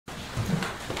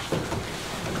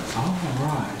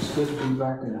Right, it's good to be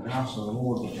back in the house of the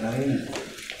Lord today.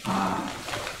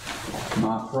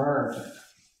 My prayer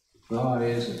to God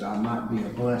is that I might be a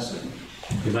blessing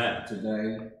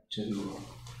today to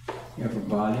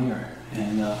everybody,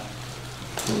 and that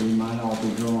we might all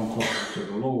be drawn closer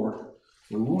to the Lord.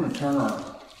 We want to turn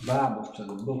our Bibles to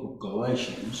the book of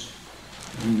Galatians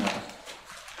in the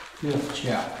 5th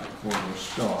chapter before we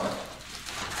start.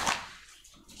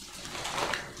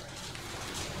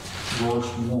 Verse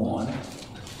 1.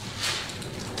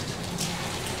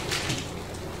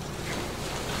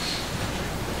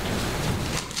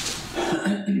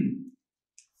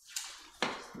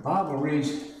 The Bible reads,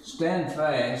 "Stand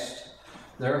fast,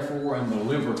 therefore, in the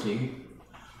liberty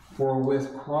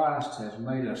wherewith Christ has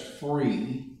made us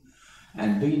free,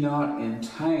 and be not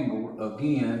entangled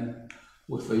again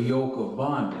with the yoke of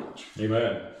bondage.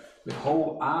 Amen.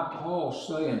 Behold, I, Paul,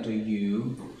 say unto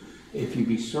you, if you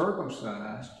be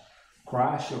circumcised,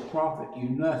 Christ shall profit you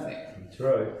nothing. That's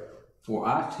right. For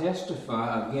I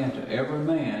testify again to every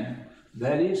man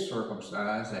that is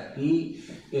circumcised, that he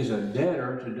is a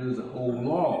debtor to do the whole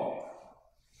law.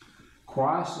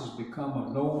 Christ is become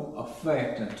of no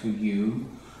effect unto you,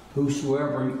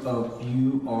 whosoever of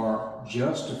you are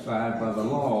justified by the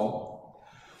law,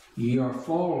 ye are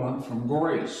fallen from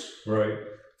grace. Right.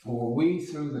 For we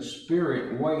through the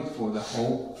Spirit wait for the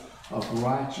hope of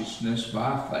righteousness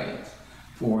by faith.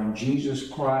 For in Jesus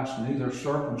Christ neither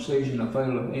circumcision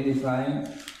availeth anything,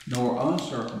 nor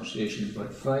uncircumcision,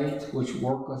 but faith which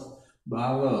worketh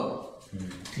by love.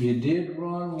 Ye did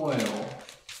run well.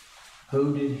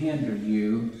 Who did hinder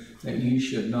you that you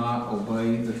should not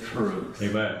obey the truth?"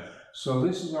 Amen. So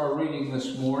this is our reading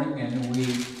this morning, and we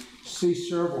see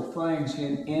several things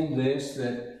in this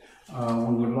that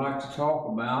we would like to talk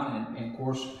about. And of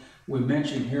course, we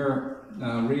mentioned here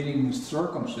reading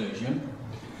circumcision.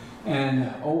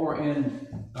 And over in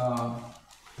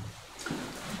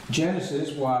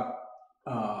Genesis, the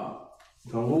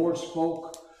Lord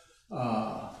spoke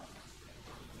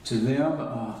to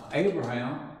them,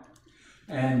 Abraham,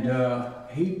 and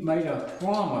he made a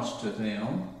promise to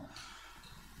them,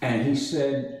 and he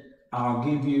said,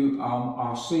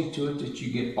 I'll see to it that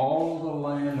you get all of the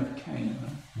land of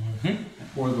Canaan,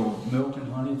 where the milk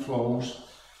and honey flows,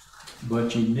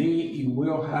 but you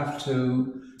will have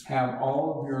to have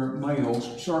all of your males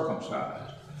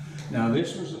circumcised. Now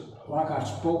this was, like I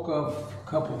spoke of a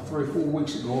couple, 3 or 4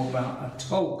 weeks ago, about a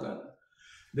token.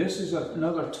 This is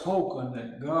another token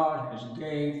that God has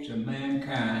gave to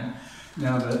mankind.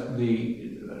 Now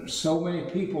so many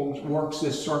people works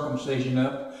this circumcision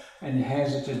up, and it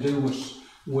has it to do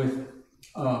with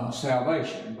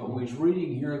salvation. But we was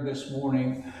reading here this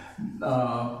morning,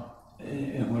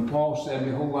 and when Paul said,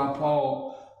 "Behold, I,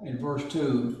 Paul," in verse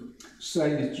 2,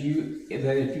 say that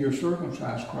if you're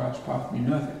circumcised, Christ profit you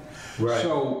nothing. Right.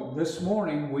 So this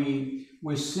morning we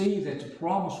see that the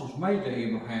promise was made to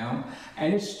Abraham,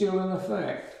 and it's still in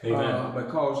effect. Amen.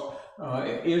 Because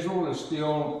Israel is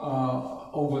still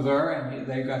over there, and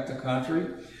they got the country.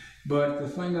 But the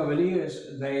thing of it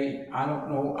is, I don't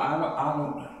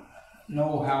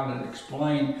know how to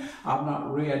explain. I've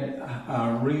not read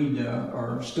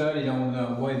or studied on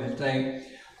the way that they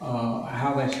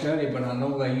how they study, but I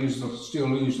know they still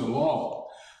use the law.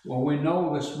 Well, we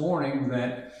know this morning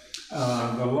that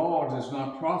the law does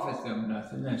not profit them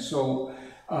nothing, and so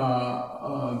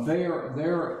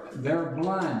they're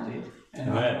blinded.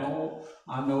 And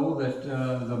I know that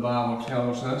the Bible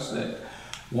tells us that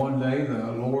one day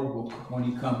the Lord will, when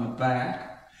He comes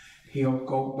back, He'll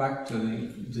go back to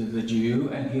the Jew,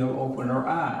 and He'll open their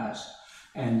eyes.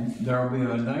 And there'll be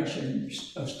a nation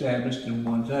established in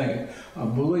one day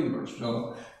of believers.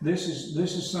 So this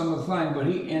is some of the things. But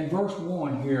in verse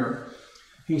 1 here,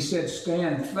 he said,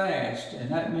 "Stand fast," and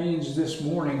that means this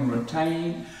morning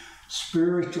retain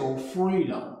spiritual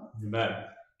freedom. Amen.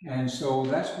 And so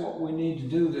that's what we need to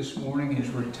do this morning, is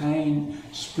retain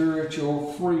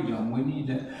spiritual freedom.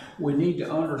 We need to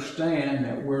understand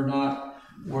that we're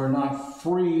not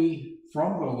free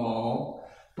from the law,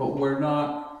 but we're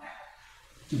not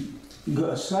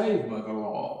saved by the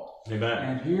law. Amen.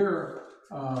 And here,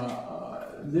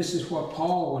 this is what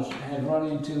Paul had run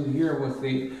into here with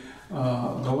the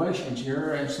Galatians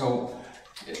here. And so,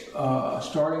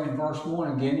 starting in verse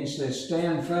 1 again, he says,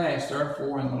 "Stand fast,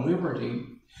 therefore, in the liberty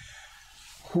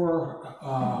where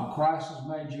Christ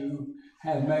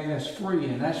has made us free."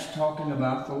 And that's talking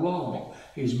about the law.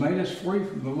 He's made us free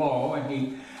from the law,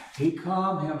 and he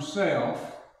come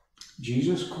himself.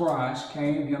 Jesus Christ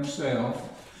came himself,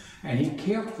 and he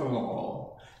kept the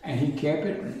law, and he kept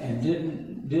it, and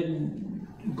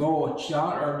didn't go a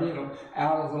shot or deal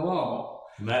out of the law.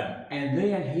 Amen. And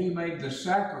then he made the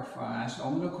sacrifice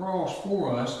on the cross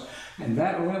for us, and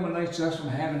that eliminates us from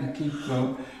having to keep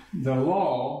the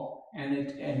law.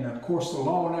 And of course, the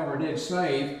law never did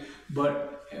save,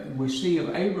 but we see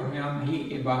of Abraham,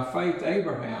 by faith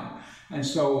Abraham, and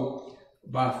so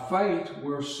by faith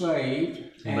we're saved.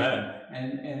 Amen.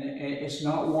 And it's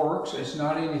not works, it's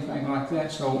not anything like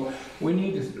that. So we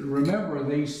need to remember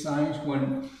these things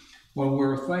when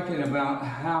we're thinking about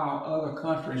how other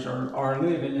countries are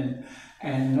living,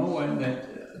 and knowing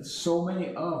that so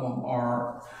many of them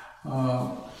are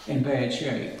in bad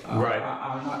shape. Right.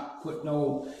 I'll not put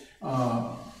no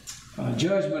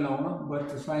judgment on them, but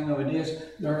the thing of it is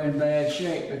they're in bad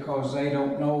shape because they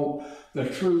don't know the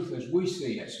truth as we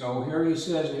see it. So here he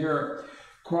says here,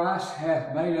 Christ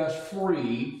hath made us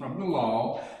free from the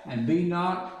law, and be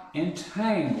not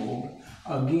entangled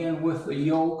again with the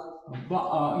yoke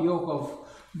of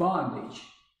bondage.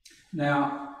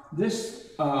 Now,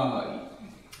 this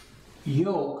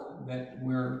yoke that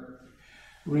we're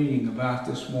reading about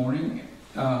this morning,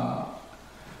 I've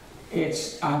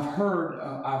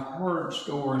heard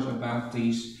stories about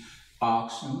these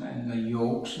oxen and the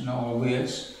yokes and all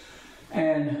this,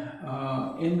 and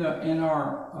in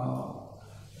our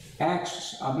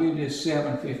Acts, I believe it is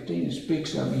 7:15, it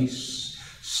speaks of he's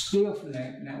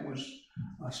stiff-necked, and that was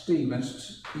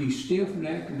Stephen's. He's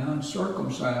stiff-necked and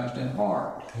uncircumcised in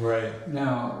heart. Right.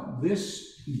 Now,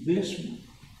 this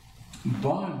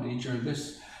bondage, or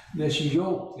this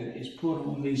yoke that is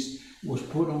was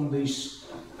put on these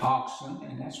oxen,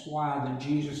 and that's why that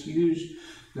Jesus used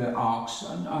the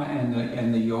oxen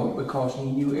and the yoke, because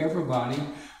he knew everybody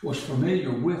was familiar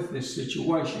with this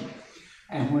situation.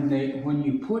 And when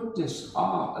you put this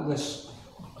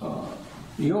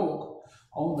yoke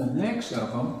on the necks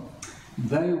of them,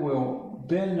 they will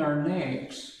bend their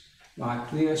necks like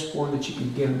this, for that you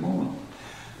can get them on.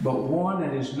 But one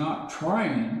that is not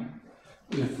trained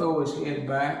will throw his head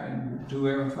back and do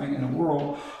everything in the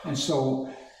world. And so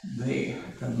the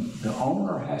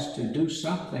owner has to do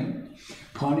something,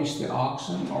 punish the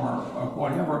oxen or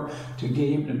whatever, to get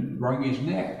him to bring his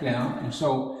neck down. And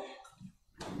so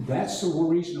that's the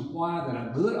reason why that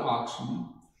a good oxen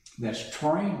that's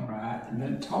trained right and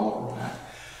then taught right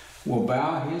will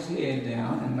bow his head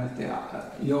down and let the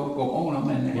yoke go on him,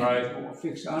 and the will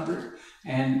fix under it.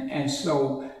 And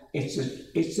so it's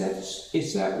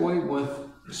that way with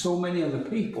so many of the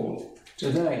people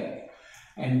today.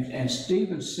 And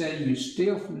Stephen said, you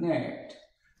stiff-necked,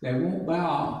 they won't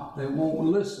bow, they won't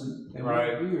listen, they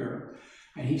won't hear.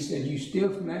 And he said, you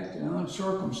stiff-necked and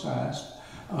uncircumcised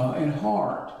in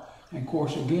heart. And of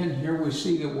course, again, here we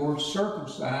see the word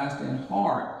circumcised in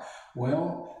heart.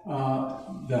 Well,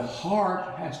 the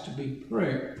heart has to be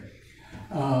pricked,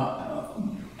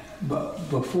 but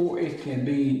before it can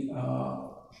be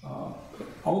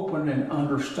open and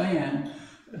understand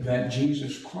that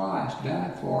Jesus Christ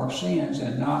died for our sins,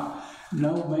 and not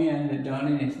no man had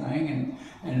done anything.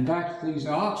 And back to these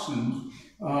oxen,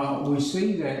 we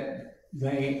see that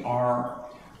they are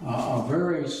a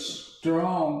very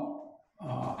strong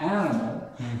animal,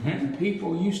 and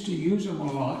people used to use them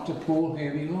a lot to pull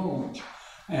heavy loads.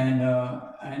 And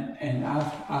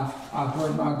I've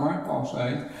heard my grandpa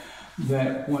say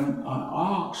that when an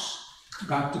ox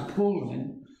got to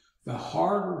pulling, the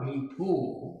harder he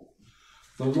pulled,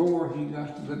 the lower he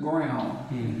got to the ground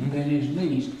than his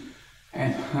knees.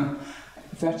 And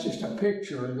that's just a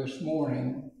picture this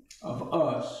morning of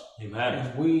us. Amen.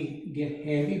 As we get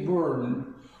heavy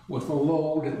burden with a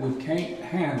load that we can't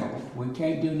handle, we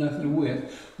can't do nothing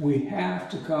with, we have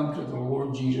to come to the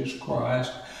Lord Jesus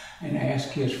Christ and ask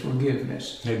his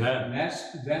forgiveness. Amen. And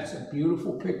that's a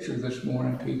beautiful picture this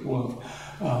morning, people,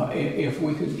 of if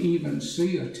we could even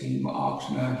see a team of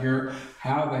oxen out here,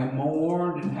 how they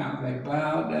mourned and how they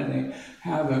bowed, and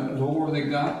how the lower they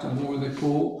got, the more they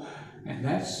pulled. And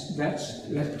that's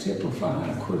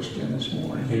typifying a Christian this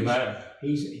morning. Amen.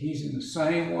 He's in the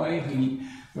same way.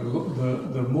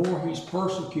 The more he's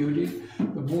persecuted,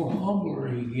 the more humbler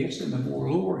he gets, and the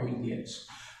more lower he gets.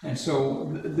 And so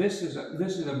this is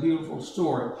a beautiful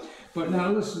story. But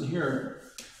now listen here.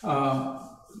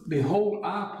 Behold,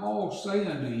 I, Paul, say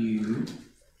unto you,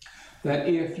 that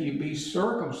if you be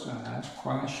circumcised,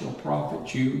 Christ shall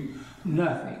profit you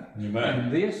nothing. Amen.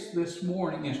 And this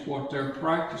morning is what they're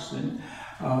practicing.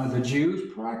 The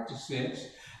Jews practice this,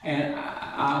 and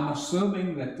I'm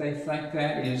assuming that they think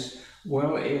that is,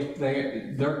 well, if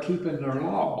they're keeping their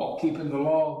law, keeping the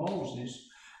law of Moses,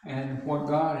 and what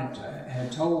God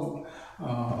had told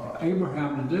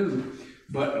Abraham to do.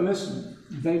 But listen,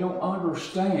 they don't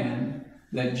understand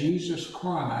that Jesus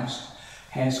Christ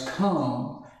has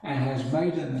come and has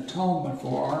made an atonement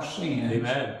for our sins.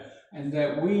 Amen. And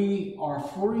that we are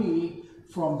free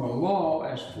from the law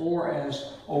as far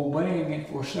as obeying it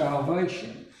for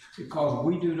salvation, because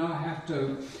we do not have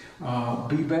to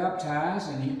be baptized,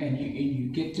 and you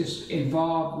get this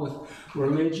involved with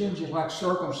religion, just like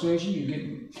circumcision. You get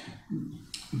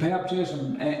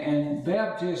baptism, and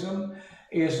baptism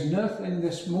is nothing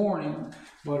this morning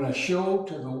but a show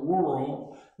to the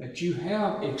world that you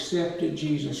have accepted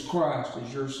Jesus Christ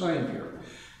as your Savior.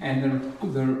 And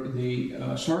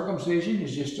the circumcision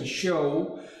is just a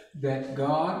show that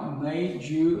God made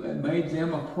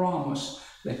them a promise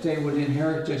that they would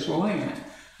inherit this land.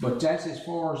 But that's as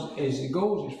far as it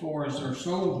goes, as far as their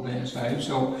souls being saved.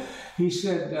 So he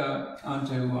said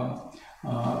unto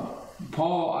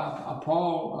Paul,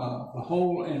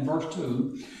 behold, in verse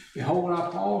 2, behold, I,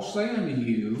 Paul, say unto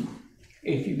you,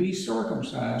 if you be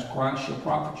circumcised, Christ shall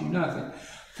profit you nothing.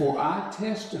 For I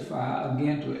testify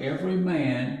again to every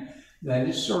man that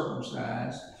is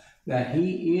circumcised, that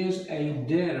he is a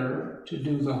debtor to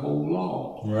do the whole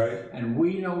law. Right. And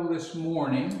we know this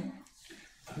morning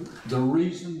the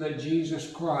reason that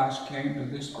Jesus Christ came to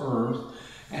this earth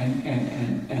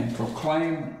and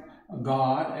proclaimed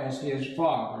God as his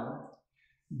Father,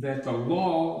 that the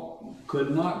law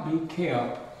could not be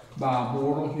kept by a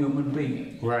mortal human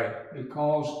being. Right.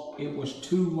 Because it was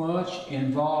too much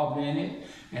involved in it,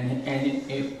 and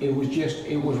it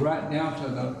was right down to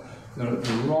the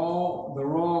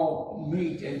raw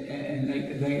meat, and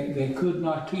they could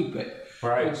not keep it.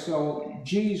 Right. And so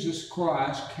Jesus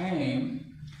Christ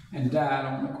came and died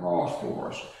on the cross for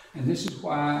us. And this is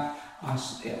why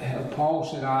Paul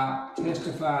said, I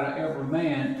testify to every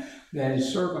man that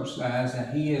is circumcised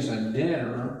that he is a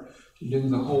debtor to do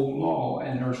the whole law.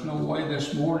 And there's no way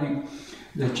this morning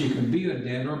that you can be a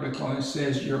debtor, because it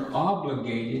says you're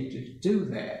obligated to do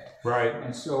that. Right.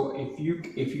 And so if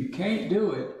you can't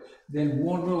do it, then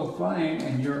one little thing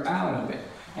and you're out of it.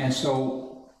 And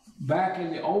so back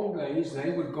in the old days,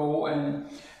 they would go and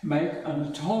make an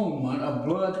atonement, a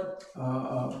blood,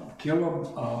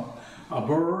 kill a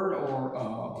bird or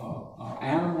an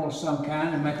animal of some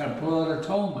kind and make a blood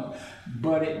atonement.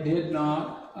 But it did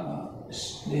not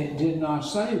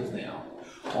save them.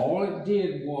 All it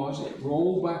did was it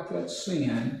rolled back that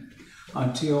sin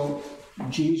until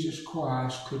Jesus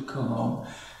Christ could come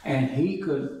and he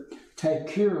could take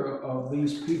care of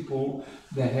these people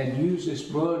that had used this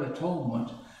blood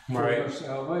atonement for Right. their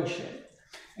salvation.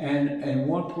 And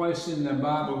one place in the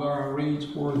Bible there reads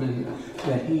where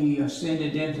that he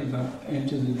ascended into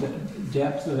the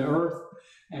depths of the earth,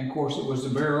 and of course it was the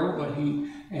burial, but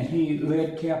he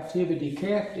led captivity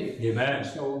captive. Amen.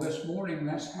 So this morning,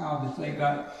 that's how that they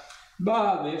got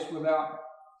by this without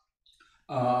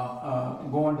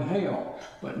going to hell.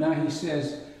 But now he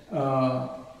says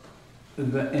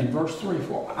in verse 3,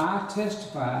 for I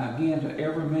testify again to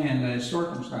every man that is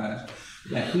circumcised,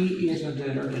 that he is a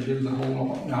debtor to do the whole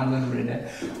law. Now, I read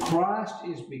that. Christ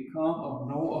is become of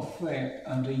no effect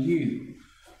unto you.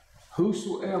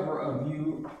 Whosoever of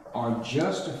you are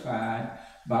justified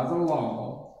by the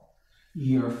law,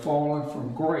 ye are fallen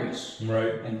from grace.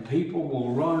 Right. And people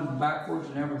will run backwards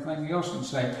and everything else and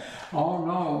say, oh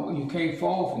no, you can't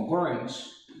fall from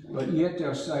grace. But yet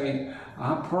they'll say,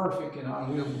 I'm perfect and I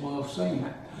live above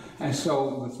sin. And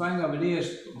so the thing of it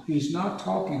is, he's not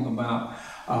talking about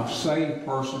a saved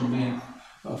person being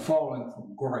falling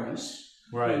from grace.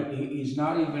 Right. He's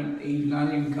not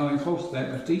even coming close to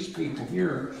that. But these people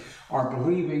here are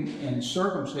believing in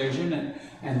circumcision,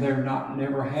 and they're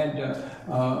never had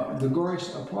the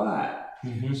grace applied.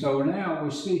 Mm-hmm. So now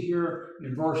we see here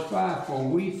in verse 5, for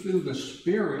we through the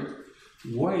Spirit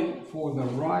wait for the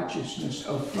righteousness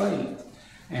of faith.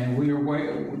 And they're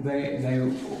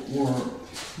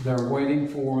waiting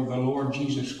for the Lord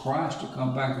Jesus Christ to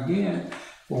come back again,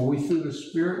 for we through the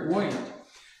Spirit wait.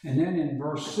 And then in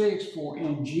verse 6, for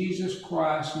in Jesus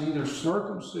Christ neither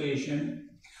circumcision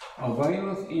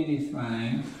availeth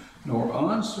anything, nor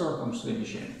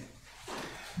uncircumcision,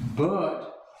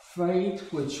 but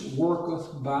faith which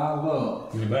worketh by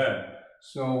love. Amen.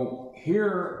 So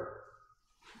here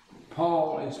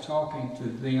Paul is talking to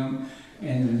them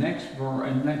in the next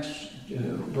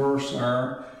verse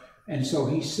there, and so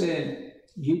he said,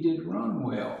 "You did run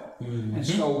well." Mm-hmm. And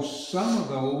so some of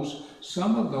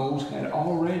those had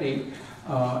already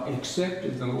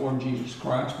accepted the Lord Jesus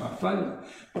Christ by faith.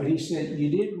 But he said, "You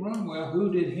did run well.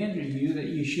 Who did hinder you that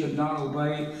you should not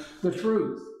obey the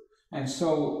truth?" And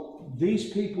so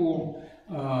these people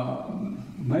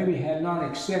maybe had not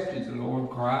accepted the Lord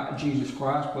Jesus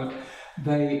Christ, but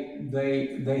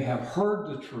they have heard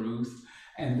the truth,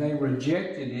 and they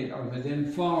rejected it or they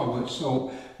didn't follow it.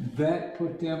 So that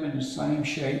put them in the same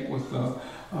shape with the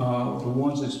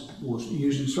ones that was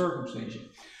using circumcision.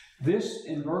 This,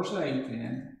 in verse 8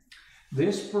 then,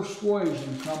 this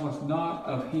persuasion cometh not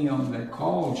of him that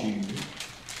called you.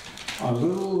 A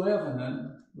little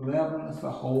leaven leaveneth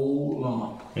the whole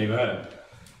lump. Amen.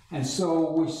 And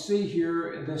so we see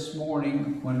here this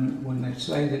morning when they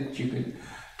say that you could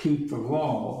keep the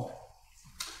law,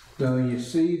 do you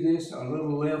see this? A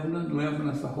little leaven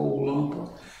leaveneth the whole lump.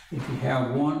 If you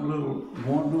have one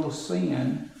little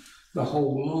sin, the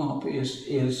whole lump is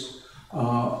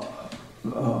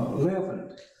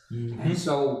leavened. Mm-hmm. And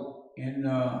so in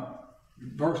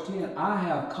verse 10, I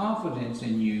have confidence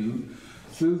in you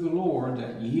through the Lord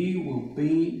that ye will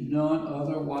be none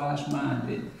otherwise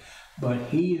minded, but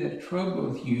he that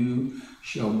troubleth you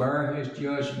shall bear his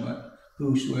judgment,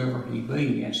 whosoever he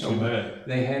be. And so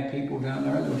they had people down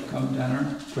there that was coming down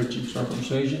there preaching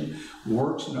circumcision,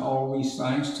 works, and all these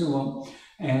things to them.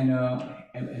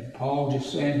 And Paul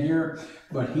just saying here,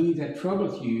 but he that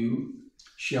troubleth you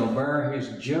shall bear his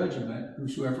judgment,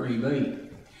 whosoever he be.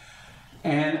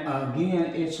 And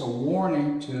again, it's a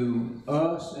warning to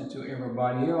us and to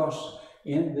everybody else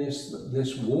in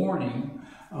this warning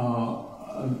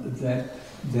that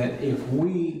if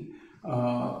we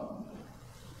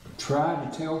try to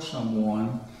tell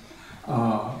someone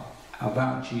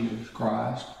about Jesus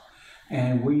Christ,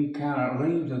 and we kind of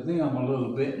lean to them a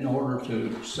little bit in order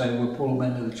to say we pull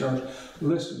them into the church,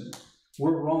 listen,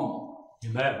 we're wrong.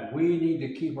 Amen. We need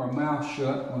to keep our mouth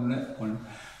shut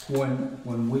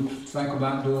when we think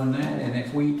about doing that. And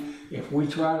if we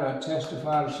try to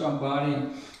testify to somebody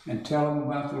and tell them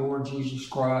about the Lord Jesus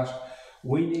Christ,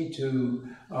 we need to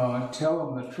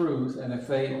tell them the truth. And if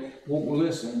they won't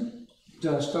listen,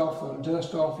 dust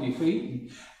off your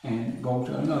feet and go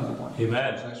to another one.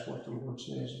 Amen. That's what the Lord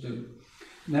says do.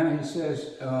 Now he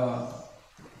says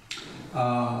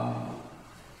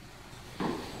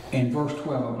in verse 12,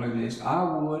 I believe it is, I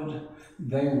would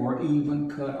they were even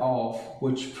cut off,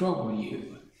 which trouble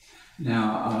you.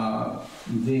 Now,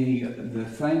 the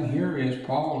thing here is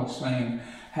Paul is saying,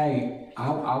 hey,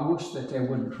 I wish that they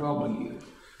wouldn't trouble you,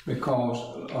 because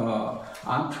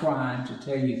I'm trying to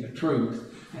tell you the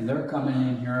truth, and they're coming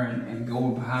in here and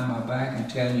going behind my back and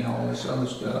telling you all this other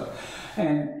stuff.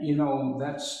 And, you know,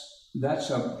 that's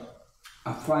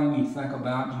a thing you think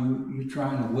about. You're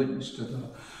trying to witness to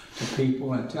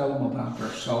people and tell them about their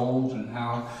souls and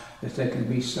how that they can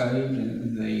be saved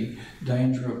and the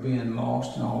danger of being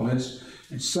lost and all this.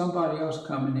 And somebody else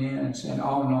coming in and saying,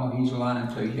 oh no, he's lying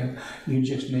to you. You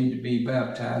just need to be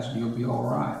baptized and you'll be all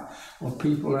right. Well,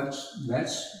 people, that's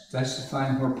the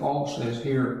thing where Paul says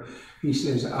here, he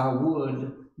says, I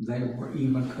would they were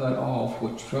even cut off,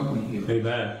 which trouble you.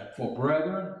 Amen. For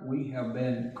brethren, we have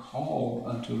been called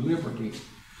unto liberty.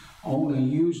 Only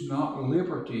use not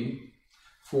liberty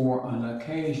for an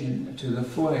occasion to the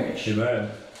flesh.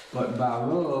 Amen. But by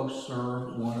love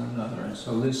serve one another. And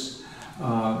so this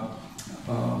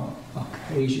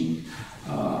occasion,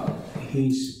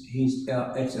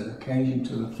 it's an occasion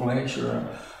to the flesh, or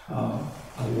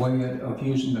a way of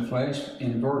using the flesh.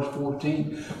 In verse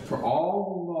 14, for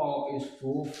all the law is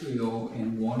fulfilled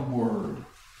in one word,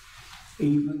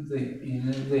 even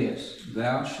in this,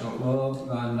 thou shalt love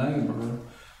thy neighbor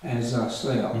as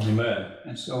thyself. Amen.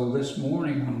 And so this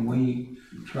morning, when we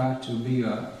try to be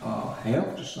a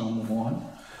help to someone,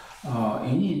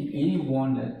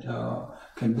 anyone that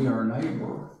can be our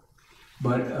neighbor,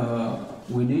 but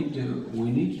we need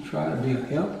to try to be a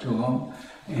help to them,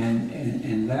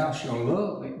 and thou shalt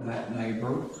love that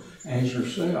neighbor as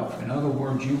yourself. In other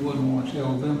words, you wouldn't want to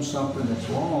tell them something that's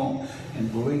wrong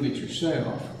and believe it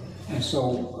yourself. And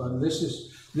so this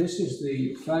is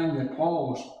the thing that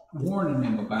Paul was warning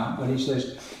them about. But he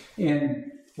says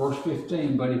in verse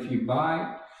 15, but if you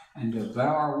bite and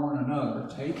devour one another,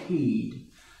 take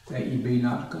heed that you be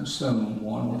not consumed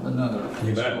one with another.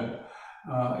 Amen. So,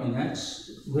 and that's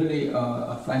really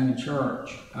a thing in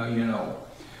church.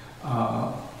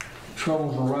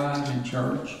 Troubles arise in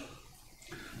church.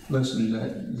 Listen,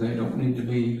 that they don't need to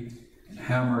be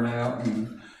hammered out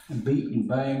and beaten and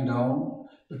banged on,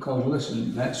 because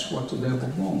listen, that's what the devil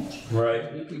wants. Right.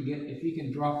 If he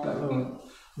can drop that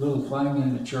little thing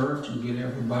in the church and get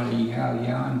everybody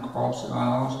yowling across the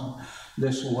aisles and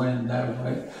this way and that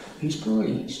way, he's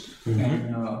pleased. Mm-hmm.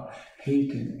 And he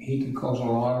can cause a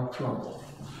lot of trouble.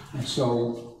 And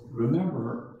so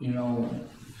remember, the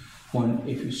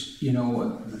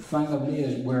thing of it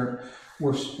is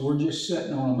we're just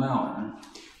sitting on a mountain,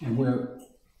 and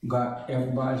got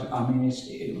everybody's, I mean,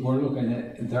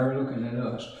 they're looking at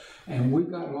us. And we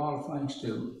got a lot of things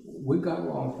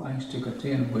to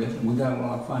contend with, and we got a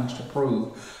lot of things to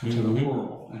prove to the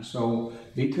world. And so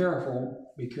be careful,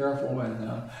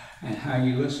 and how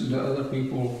you listen to other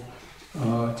people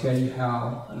tell you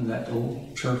how that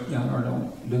old church down there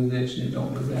don't do this and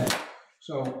don't do that.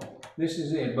 So this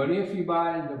is it. But if you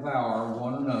bite and devour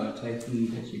one another, take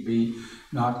heed that you be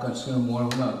not consumed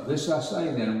one another. This I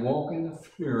say then, walk in the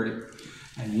Spirit,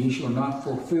 and ye shall not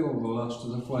fulfill the lust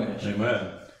of the flesh.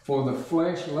 Amen. For the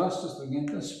flesh lusteth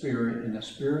against the Spirit, and the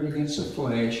Spirit against the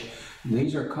flesh. And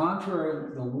these are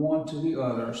contrary the one to the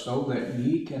other, so that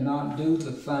ye cannot do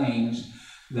the things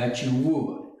that you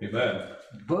would. Amen.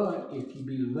 But if you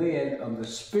be led of the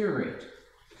Spirit,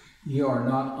 ye are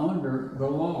not under the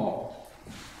law.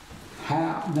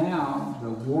 How now the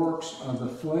works of the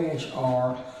flesh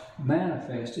are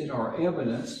manifested, or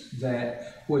evidence,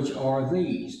 that which are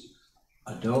these: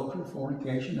 adultery,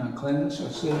 fornication, uncleanness,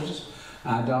 lasciviousness,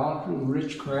 idolatry,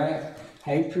 witchcraft,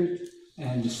 hatred,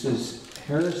 and it says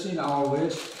heresy, and all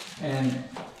this. And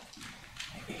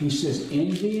he says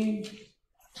envying,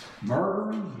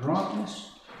 murdering,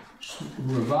 drunkenness,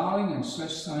 reviling, and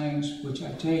such things, which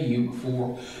I tell you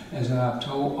before, as I've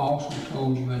also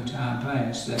told you in time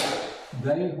past, that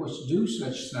they which do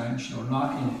such things shall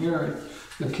not inherit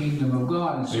the kingdom of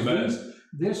God. And so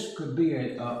this could be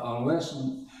a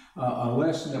lesson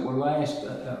that will last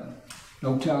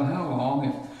no telling how long.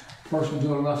 If a person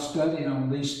do enough studying on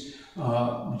these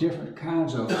different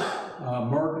kinds of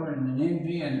murder and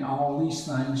envy and all these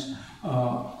things,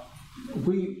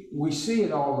 we see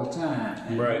it all the time,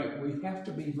 and we have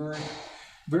to be very,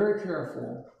 very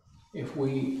careful. If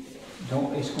we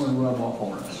don't, it's going to rub off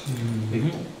on us.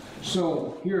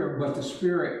 So here, but the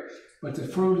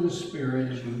fruit of the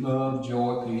Spirit is love,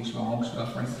 joy, peace, long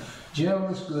suffering,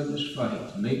 gentleness, goodness,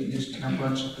 faith, meekness,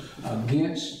 temperance.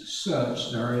 Against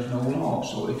such there is no law.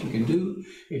 So if you can do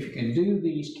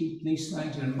these, keep these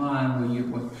things in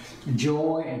mind with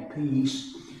joy and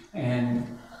peace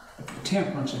and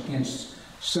temperance. Against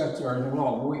such there is no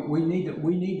law. We need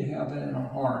to have that in our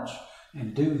hearts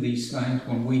and do these things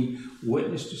when we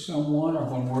witness to someone, or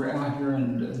when we're out here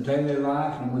in daily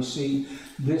life and we see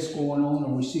this going on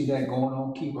and we see that going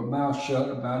on. Keep our mouth shut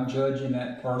about judging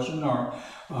that person or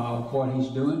what he's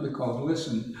doing, because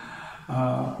listen,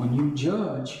 when you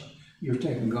judge, you're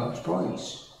taking God's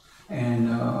place, and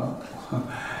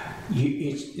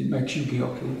it makes you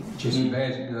guilty just as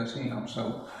bad as it does him.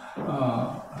 So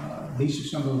these are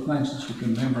some of the things that you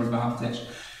can remember about this.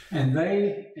 And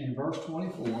they, in verse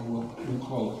 24, we'll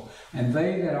close. And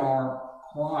they that are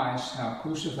Christ have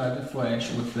crucified the flesh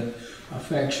with the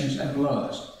affections and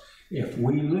lust. If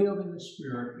we live in the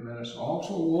Spirit, let us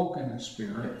also walk in the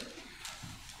Spirit.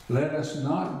 Let us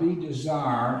not be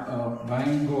desired of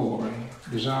vainglory,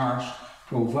 desires,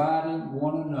 providing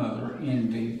one another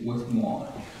envy with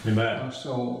one. Amen.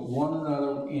 So one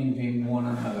another envying one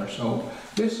another. So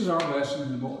this is our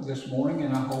lesson this morning,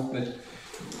 and I hope that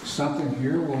something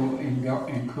here will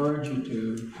encourage you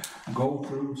to go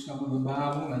through some of the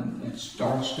Bible and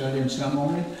start studying some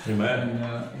on it. Amen.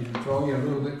 And draw you a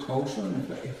little bit closer. And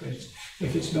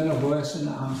if it's been a blessing,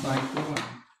 I'm thankful.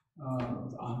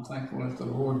 I'm thankful that the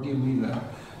Lord give me the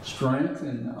strength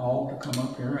and all to come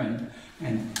up here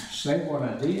and say what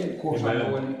I did. Of course, Amen. I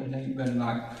know it ain't been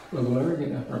like Brother Larry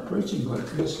getting up there preaching, but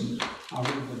listen, I'll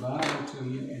read the Bible to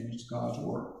you, and it's God's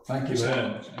Word. Thank you so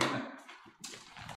much. Amen.